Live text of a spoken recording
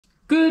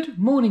Good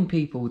morning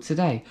people,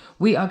 today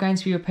we are going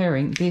to be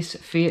repairing this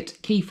Fiat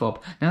key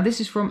fob. Now this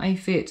is from a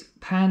Fiat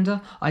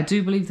Panda. I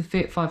do believe the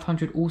Fiat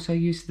 500 also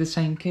uses the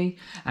same key,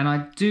 and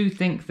I do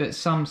think that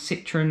some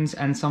Citroens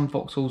and some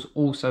Vauxhalls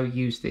also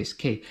use this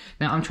key.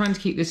 Now I'm trying to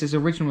keep this as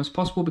original as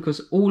possible because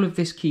all of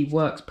this key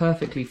works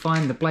perfectly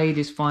fine, the blade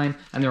is fine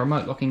and the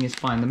remote locking is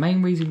fine. The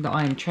main reason that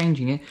I am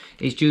changing it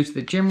is due to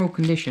the general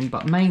condition,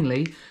 but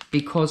mainly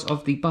because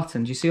of the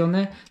buttons. You see on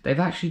there, they've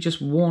actually just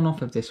worn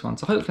off of this one,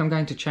 so hopefully I'm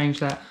going to change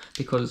that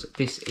because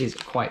this is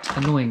quite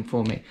annoying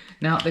for me.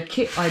 Now the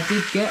kit I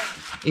did get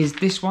is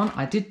this one.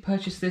 I did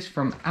purchase this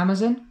from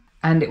Amazon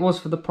and it was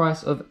for the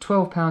price of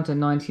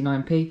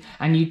 £12.99,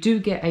 and you do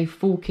get a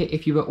full kit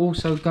if you were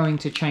also going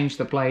to change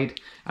the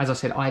blade. As I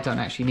said, I don't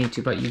actually need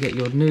to, but you get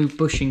your new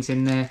bushings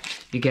in there,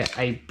 you get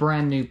a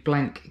brand new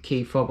blank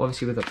key fob,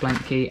 obviously with a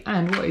blank key,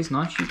 and what is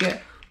nice, you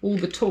get all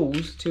the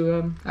tools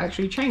to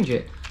actually change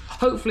it.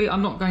 Hopefully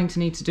I'm not going to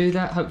need to do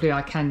that. Hopefully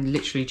I can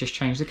literally just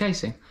change the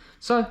casing.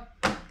 So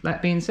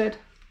that being said,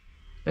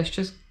 let's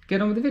just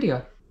get on with the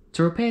video.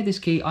 To repair this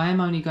key, I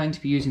am only going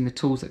to be using the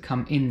tools that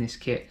come in this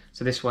kit,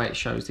 so this way it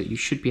shows that you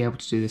should be able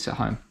to do this at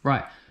home.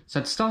 Right, so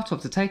to start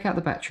off, to take out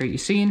the battery, you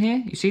see in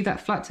here, you see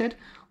that flathead?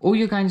 All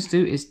you're going to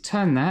do is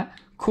turn that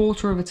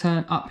quarter of a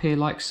turn up here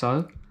like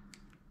so.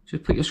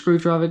 Just put your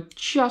screwdriver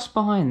just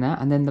behind that,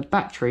 and then the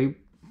battery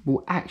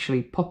will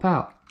actually pop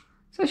out.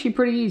 It's actually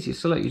pretty easy.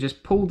 So look, you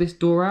just pull this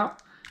door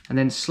out and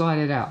then slide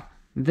it out.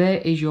 There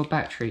is your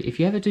battery.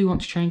 If you ever do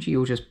want to change it,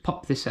 you'll just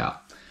pop this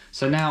out.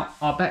 So now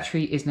our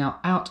battery is now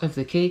out of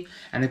the key,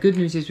 and the good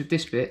news is with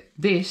this bit,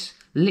 this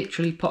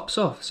literally pops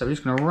off. So we're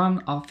just going to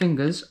run our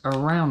fingers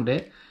around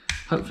it,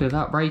 hopefully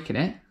without breaking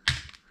it,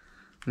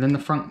 and then the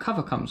front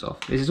cover comes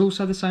off. This is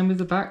also the same with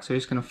the back, so we're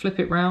just going to flip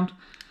it round,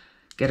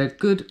 get a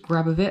good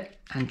grab of it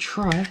and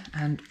try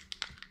and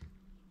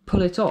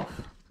pull it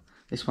off.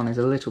 This one is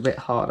a little bit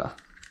harder.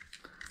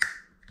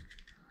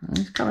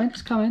 It's coming,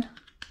 it's coming.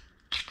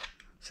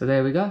 So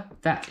there we go,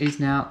 that is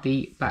now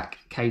the back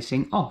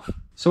casing off.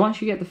 So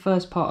once you get the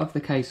first part of the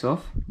case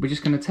off, we're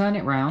just going to turn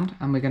it round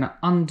and we're going to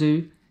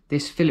undo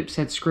this Phillips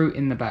head screw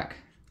in the back.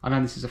 I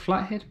know this is a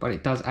flathead, but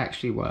it does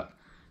actually work.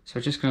 So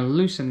we're just going to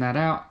loosen that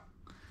out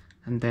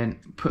and then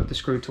put the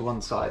screw to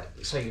one side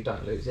so you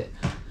don't lose it.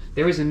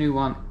 There is a new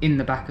one in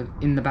the back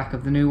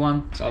of the new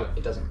one, so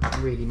it doesn't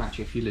really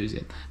matter if you lose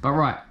it. But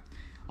right,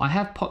 I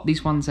have popped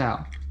these ones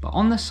out, but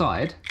on the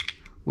side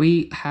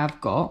we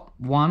have got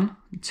 1,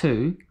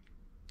 2,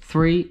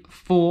 3,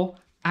 4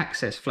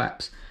 access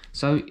flaps.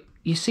 So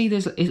you see,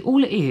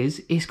 all it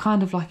is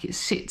kind of like it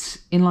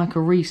sits in like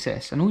a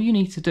recess, and all you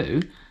need to do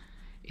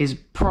is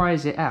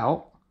prise it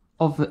out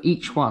of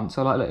each one.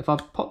 So like, look, if I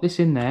pop this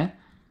in there,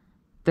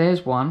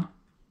 there's one.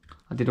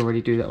 I did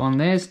already do that one.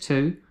 There's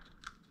 2,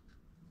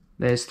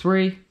 there's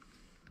 3,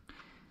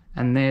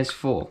 and there's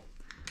 4.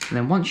 And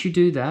then once you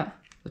do that,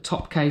 the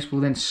top case will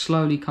then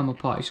slowly come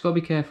apart. You've got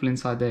to be careful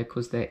inside there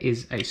because there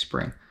is a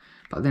spring.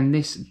 But then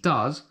this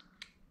does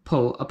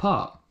pull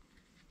apart.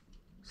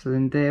 So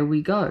then there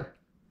we go.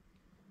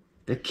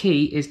 The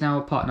key is now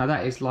apart. Now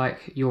that is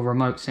like your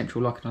remote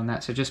central locking on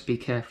that, so just be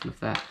careful of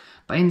that.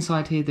 But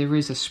inside here there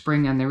is a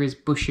spring and there is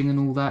bushing and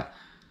all that.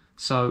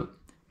 So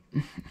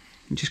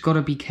you just got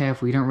to be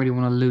careful. You don't really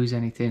want to lose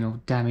anything or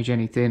damage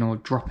anything or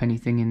drop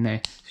anything in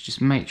there. So just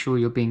make sure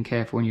you're being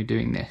careful when you're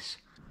doing this.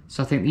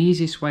 So I think the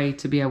easiest way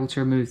to be able to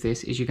remove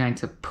this is you're going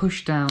to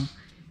push down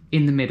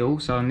in the middle.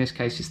 So in this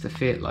case it's the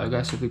Fiat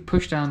logo. So if we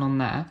push down on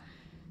that,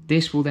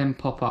 this will then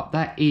pop up.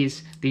 That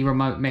is the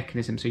remote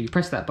mechanism. So you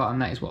press that button,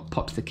 that is what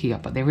pops the key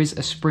up. But there is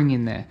a spring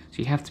in there, so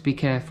you have to be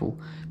careful.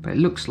 But it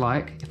looks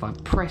like if I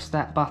press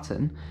that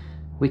button,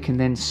 we can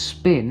then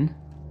spin.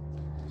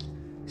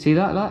 See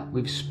that? Like,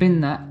 we've spun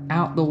that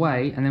out the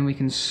way, and then we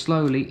can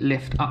slowly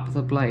lift up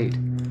the blade.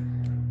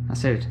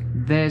 That's it.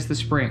 There's the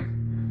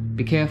spring.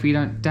 Be careful you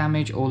don't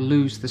damage or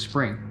lose the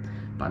spring.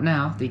 But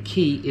now the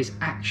key is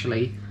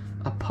actually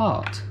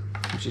apart,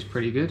 which is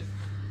pretty good.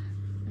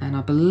 And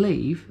I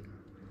believe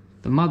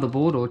the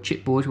motherboard or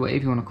chipboard,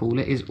 whatever you want to call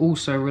it, is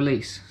also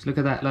released. So look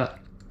at that, look.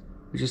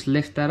 We just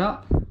lift that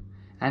up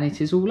and it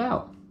is all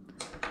out.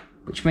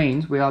 Which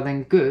means we are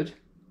then good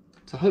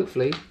to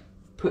hopefully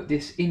put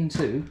this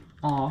into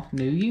our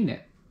new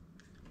unit.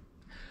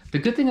 The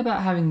good thing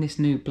about having this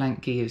new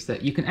blank key is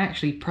that you can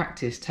actually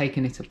practice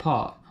taking it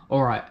apart.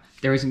 Alright,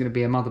 there isn't going to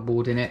be a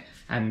motherboard in it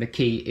and the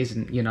key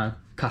isn't, you know,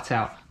 cut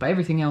out, but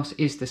everything else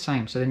is the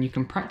same. So then you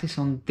can practice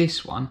on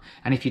this one,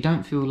 and if you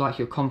don't feel like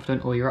you're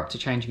confident or you're up to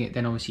changing it,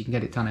 then obviously you can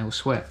get it done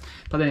elsewhere.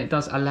 But then it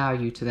does allow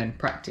you to then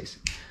practice.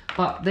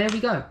 But there we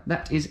go,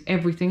 that is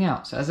everything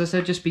out. So as I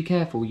said, just be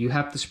careful. You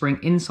have the spring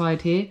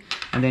inside here,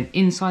 and then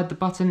inside the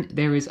button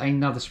there is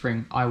another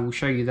spring. I will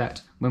show you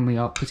that when we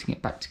are putting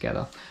it back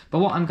together. But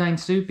what I'm going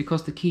to do,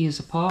 because the key is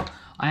apart,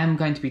 I am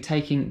going to be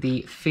taking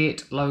the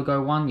Fiat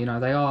logo one. You know,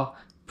 they are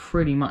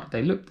pretty much,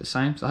 they look the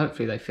same, so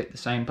hopefully they fit the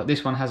same, but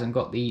this one hasn't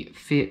got the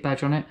Fiat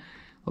badge on it,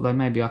 although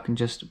maybe I can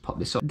just pop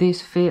this off.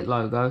 This Fiat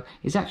logo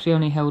is actually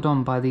only held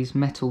on by these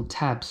metal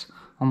tabs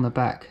on the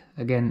back.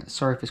 Again,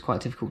 sorry if it's quite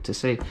difficult to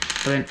see,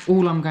 but then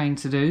all I'm going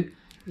to do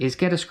is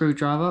get a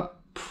screwdriver,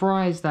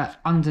 prise that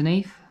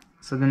underneath,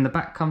 so then the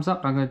back comes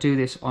up. I'm going to do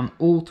this on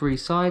all 3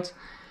 sides,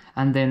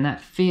 and then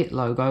that Fiat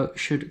logo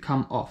should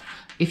come off.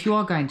 If you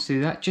are going to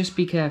do that, just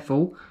be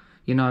careful.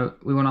 You know,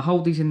 we want to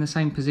hold these in the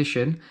same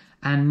position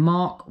and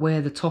mark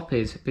where the top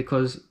is,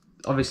 because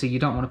obviously you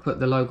don't want to put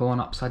the logo on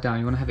upside down.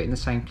 You want to have it in the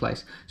same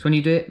place. So when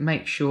you do it,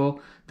 make sure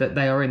that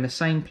they are in the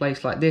same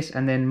place like this,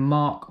 and then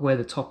mark where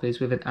the top is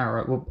with an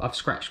arrow. Well, I've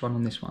scratched one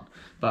on this one,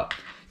 but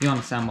you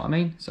understand what I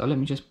mean. So let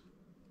me just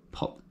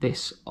pop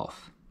this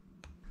off.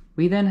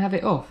 We then have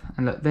it off,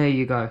 and look, there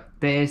you go.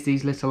 There's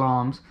these little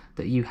arms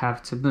that you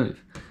have to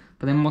move.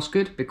 But then what's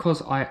good,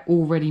 because I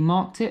already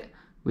marked it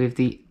with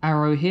the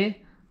arrow here,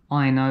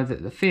 I know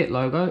that the Fiat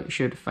logo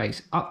should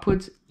face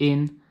upwards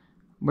in,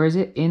 where is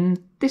it?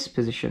 In this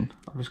position.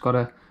 I've just got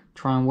to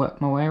try and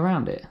work my way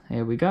around it.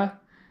 Here we go.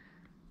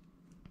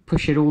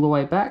 Push it all the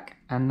way back,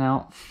 and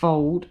now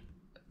fold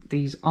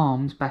these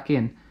arms back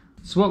in.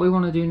 So what we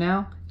want to do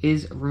now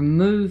is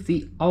remove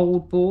the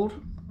old board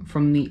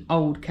from the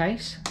old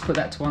case, put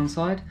that to one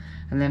side,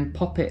 and then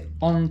pop it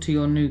onto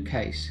your new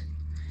case.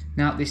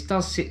 Now this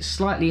does sit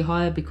slightly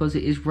higher because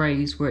it is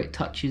raised where it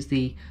touches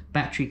the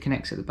battery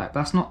connects at the back.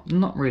 That's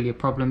not really a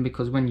problem,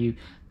 because when you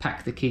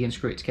pack the key and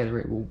screw it together,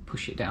 it will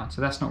push it down.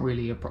 So that's not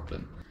really a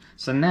problem.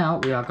 So now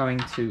we are going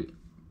to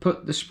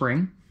put the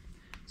spring.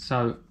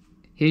 So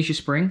here's your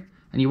spring,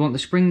 and you want the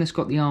spring that's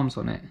got the arms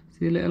on it.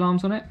 See the little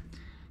arms on it?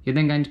 You're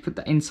then going to put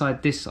that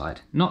inside this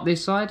side, not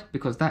this side,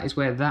 because that is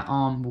where that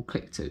arm will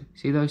click to.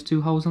 See those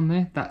 2 holes on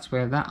there? That's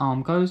where that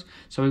arm goes.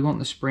 So we want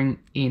the spring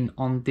in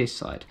on this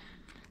side.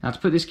 Now to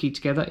put this key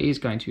together, it is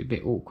going to be a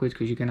bit awkward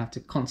because you're going to have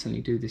to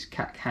constantly do this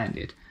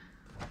cat-handed.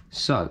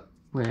 So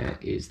where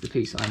is the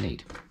piece I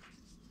need?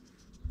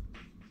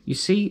 You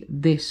see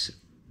this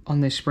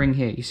on this spring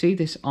here, you see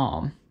this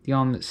arm, the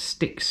arm that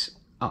sticks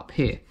up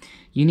here.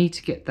 You need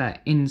to get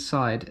that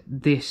inside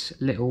this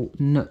little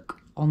nook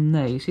on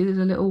there. You see there's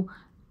a little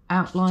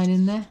outline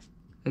in there?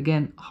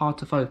 Again, hard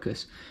to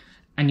focus.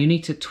 And you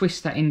need to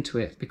twist that into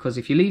it, because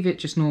if you leave it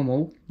just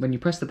normal, when you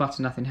press the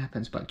button nothing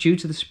happens, but due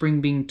to the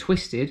spring being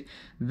twisted,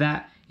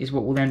 that is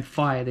what will then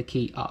fire the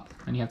key up,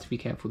 and you have to be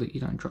careful that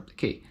you don't drop the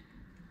key.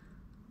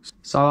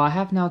 So I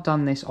have now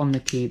done this on the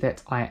key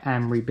that I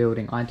am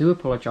rebuilding. I do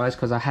apologise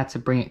because I had to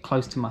bring it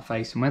close to my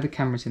face, and where the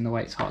camera's in the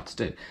way it's hard to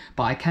do,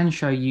 but I can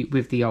show you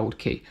with the old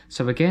key.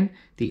 So again,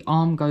 the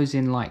arm goes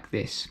in like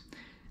this,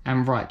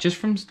 and right, just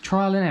from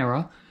trial and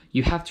error,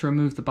 you have to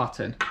remove the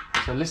button.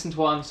 So listen to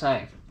what I'm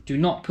saying. Do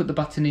not put the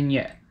button in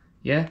yet,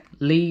 yeah?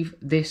 Leave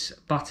this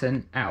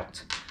button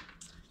out.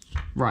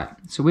 Right,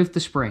 so with the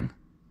spring,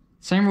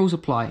 same rules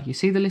apply. You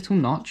see the little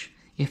notch?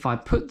 If I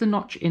put the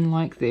notch in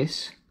like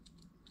this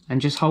and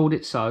just hold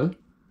it so,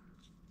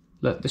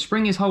 look, the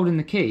spring is holding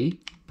the key,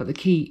 but the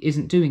key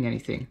isn't doing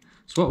anything.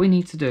 So what we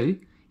need to do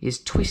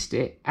is twist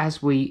it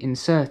as we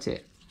insert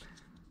it.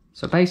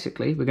 So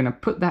basically, we're going to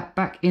put that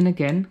back in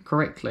again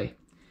correctly.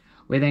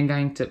 We're then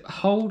going to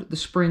hold the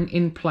spring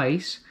in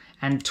place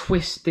and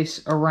twist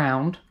this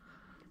around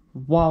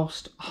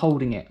whilst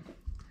holding it.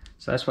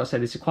 So that's what I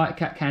said, this is quite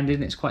cat-handed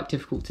and it's quite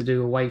difficult to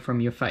do away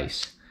from your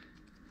face.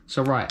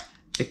 So right,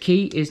 the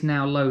key is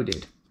now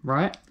loaded,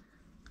 right?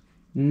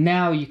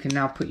 Now you can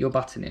now put your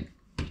button in.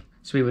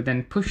 So we would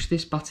then push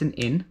this button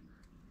in,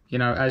 you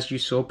know, as you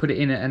saw, put it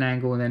in at an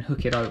angle and then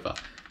hook it over.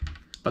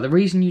 But the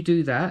reason you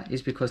do that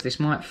is because this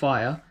might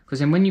fire, because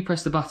then when you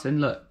press the button,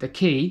 look, the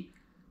key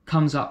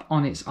comes up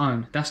on its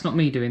own. That's not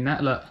me doing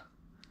that, look.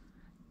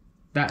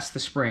 That's the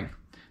spring.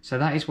 So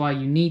that is why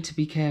you need to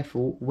be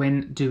careful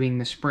when doing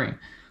the spring.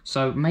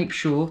 So make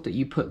sure that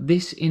you put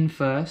this in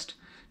first,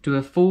 do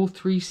a full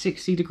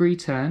 360-degree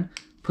turn,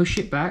 push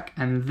it back,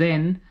 and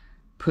then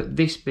put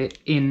this bit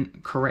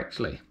in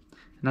correctly.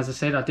 And as I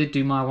said, I did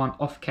do my one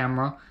off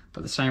camera,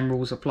 but the same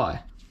rules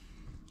apply.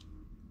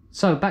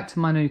 So back to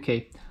my new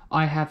key.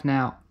 I have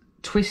now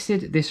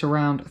twisted this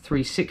around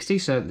 360,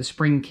 so the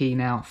spring key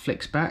now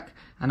flicks back,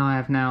 and I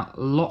have now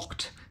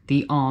locked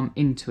the arm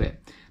into it.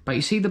 But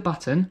you see the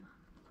button,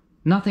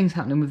 nothing's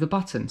happening with the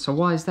button. So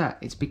why is that?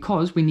 It's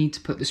because we need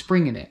to put the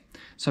spring in it.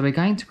 So we're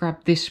going to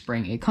grab this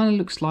spring. It kind of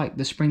looks like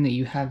the spring that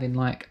you have in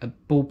like a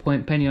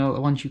ballpoint pen, you know,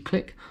 the ones you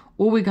click.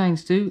 All we're going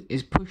to do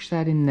is push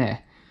that in there.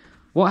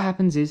 What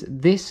happens is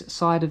this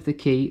side of the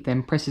key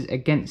then presses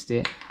against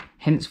it,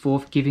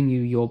 henceforth giving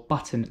you your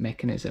button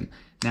mechanism.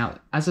 Now,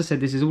 as I said,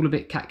 this is all a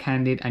bit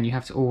cat-handed and you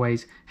have to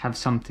always have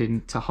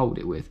something to hold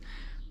it with.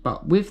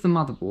 But with the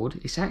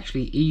motherboard, it's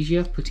actually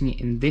easier putting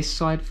it in this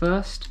side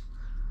first.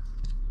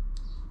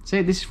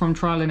 See, this is from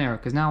trial and error,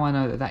 because now I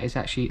know that that is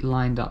actually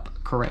lined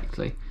up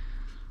correctly.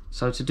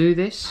 So to do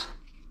this,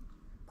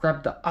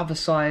 grab the other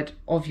side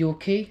of your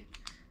key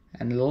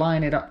and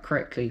line it up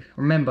correctly.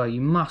 Remember,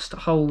 you must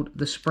hold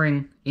the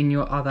spring in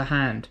your other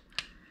hand.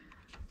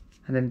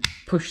 And then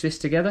push this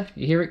together.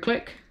 You hear it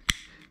click?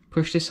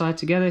 Push this side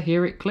together,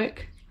 hear it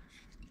click.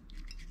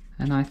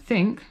 And I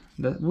think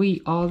that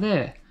we are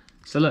there.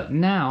 So look,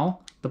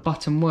 now the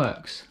button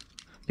works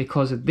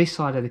because of this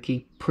side of the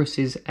key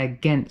presses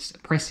against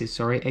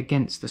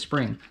the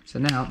spring. So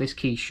now this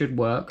key should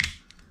work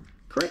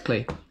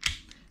correctly,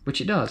 which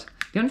it does.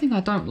 The only thing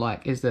I don't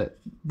like is that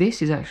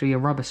this is actually a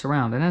rubber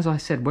surround, and as I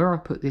said, where I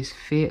put this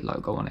Fiat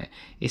logo on it,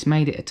 it's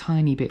made it a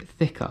tiny bit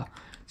thicker,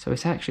 so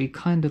it's actually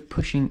kind of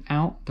pushing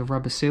out the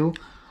rubber seal.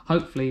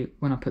 Hopefully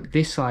when I put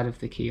this side of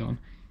the key on,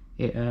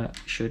 it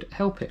should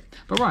help it.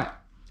 But right,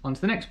 on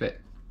to the next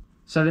bit.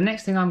 So the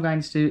next thing I'm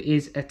going to do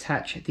is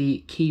attach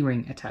the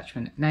keyring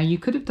attachment. Now you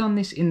could have done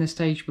this in the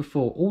stage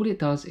before. All it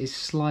does is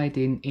slide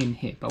in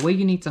here, but where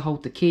you need to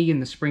hold the key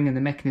and the spring and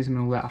the mechanism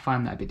and all that, I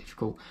find that a bit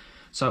difficult.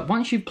 So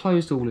once you've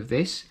closed all of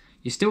this,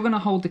 you're still going to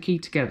hold the key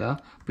together,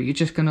 but you're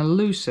just going to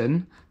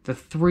loosen the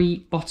 3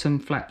 bottom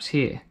flaps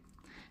here.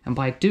 And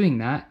by doing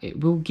that, it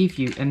will give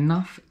you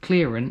enough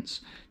clearance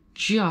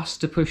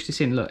just to push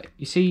this in. Look,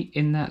 you see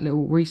in that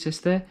little recess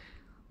there,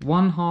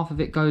 one half of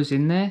it goes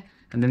in there,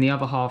 and then the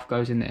other half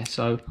goes in there.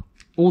 So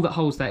all that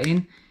holds that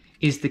in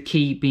is the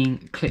key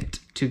being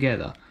clipped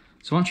together.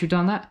 So once you've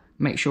done that,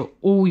 make sure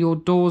all your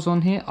doors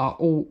on here are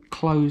all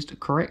closed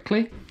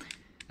correctly.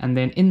 And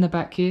then in the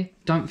back here,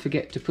 don't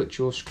forget to put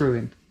your screw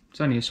in.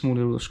 It's only a small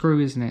little screw,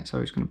 isn't it? So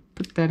we're just going to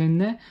put that in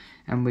there,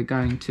 and we're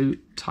going to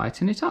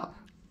tighten it up.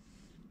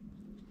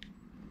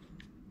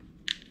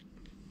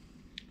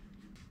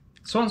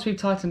 So once we've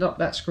tightened up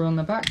that screw on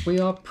the back,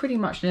 we are pretty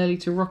much nearly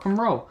to rock and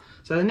roll.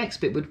 So the next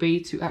bit would be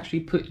to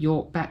actually put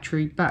your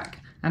battery back.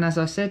 And as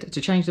I said,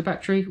 to change the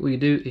battery, all you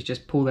do is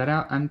just pull that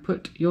out and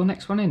put your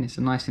next one in. It's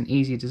a nice and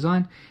easy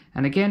design.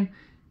 And again,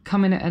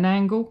 come in at an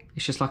angle.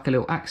 It's just like a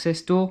little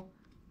access door.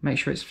 Make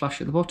sure it's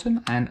flush at the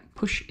bottom and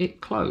push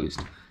it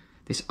closed.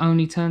 This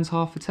only turns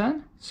half a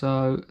turn,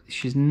 so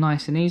this is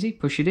nice and easy.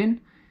 Push it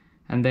in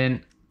and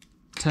then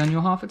turn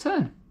your half a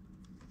turn.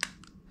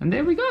 And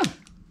there we go.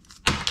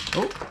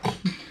 Oh.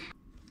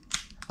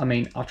 I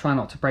mean, I'll try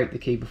not to break the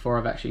key before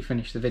I've actually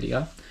finished the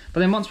video. But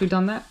then once we've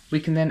done that,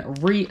 we can then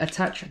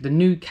reattach the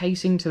new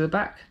casing to the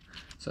back.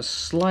 So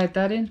slide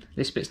that in.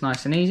 This bit's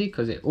nice and easy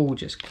because it all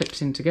just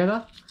clips in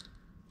together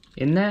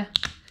in there.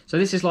 So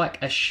this is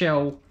like a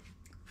shell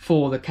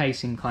for the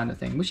casing kind of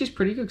thing, which is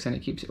pretty good because then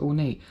it keeps it all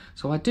neat.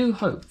 So I do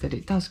hope that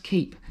it does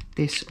keep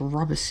this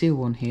rubber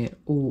seal on here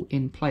all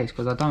in place,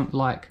 because I don't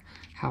like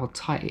how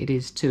tight it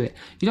is to it.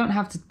 You don't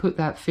have to put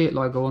that Fiat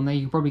logo on there.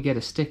 You can probably get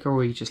a sticker,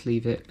 or you just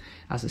leave it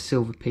as a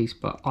silver piece,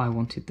 but I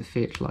wanted the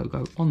Fiat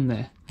logo on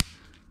there.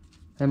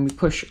 Then we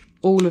push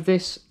all of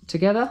this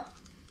together,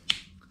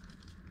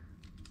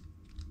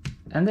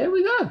 and there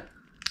we go.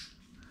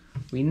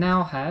 We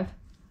now have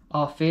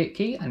our Fiat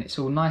key, and it's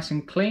all nice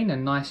and clean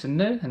and nice and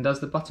new. And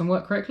does the button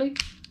work correctly?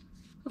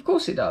 Of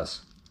course it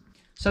does.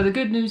 So the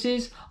good news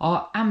is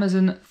our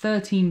Amazon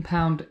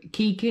 £13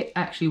 key kit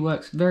actually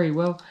works very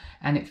well,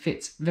 and it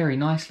fits very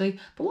nicely.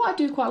 But what I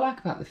do quite like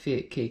about the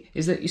Fiat key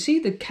is that you see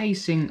the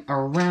casing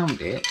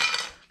around it,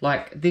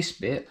 like this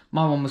bit,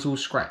 my one was all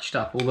scratched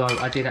up, although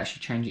I did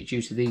actually change it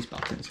due to these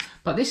buttons.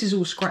 But this is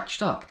all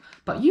scratched up.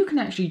 But you can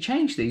actually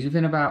change these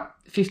within about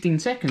 15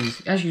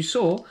 seconds. As you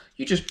saw,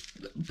 you just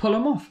pull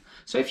them off.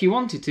 So if you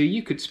wanted to,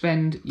 you could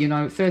spend, you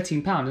know,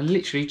 £13 and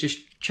literally just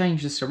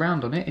change the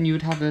surround on it, and you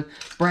would have a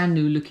brand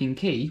new looking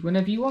key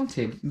whenever you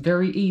wanted,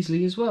 very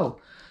easily as well.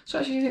 So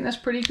actually I think that's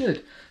pretty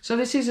good. So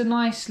this is a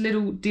nice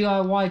little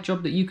DIY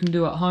job that you can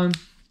do at home,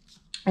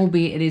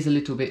 albeit it is a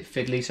little bit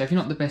fiddly. So if you're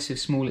not the best with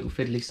small little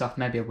fiddly stuff,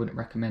 maybe I wouldn't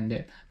recommend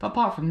it. But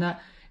apart from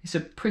that, it's a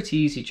pretty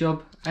easy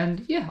job,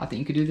 and yeah, I think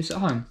you could do this at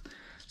home.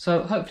 So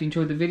hopefully you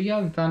enjoyed the video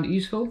and found it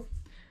useful,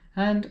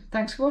 and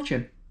thanks for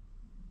watching.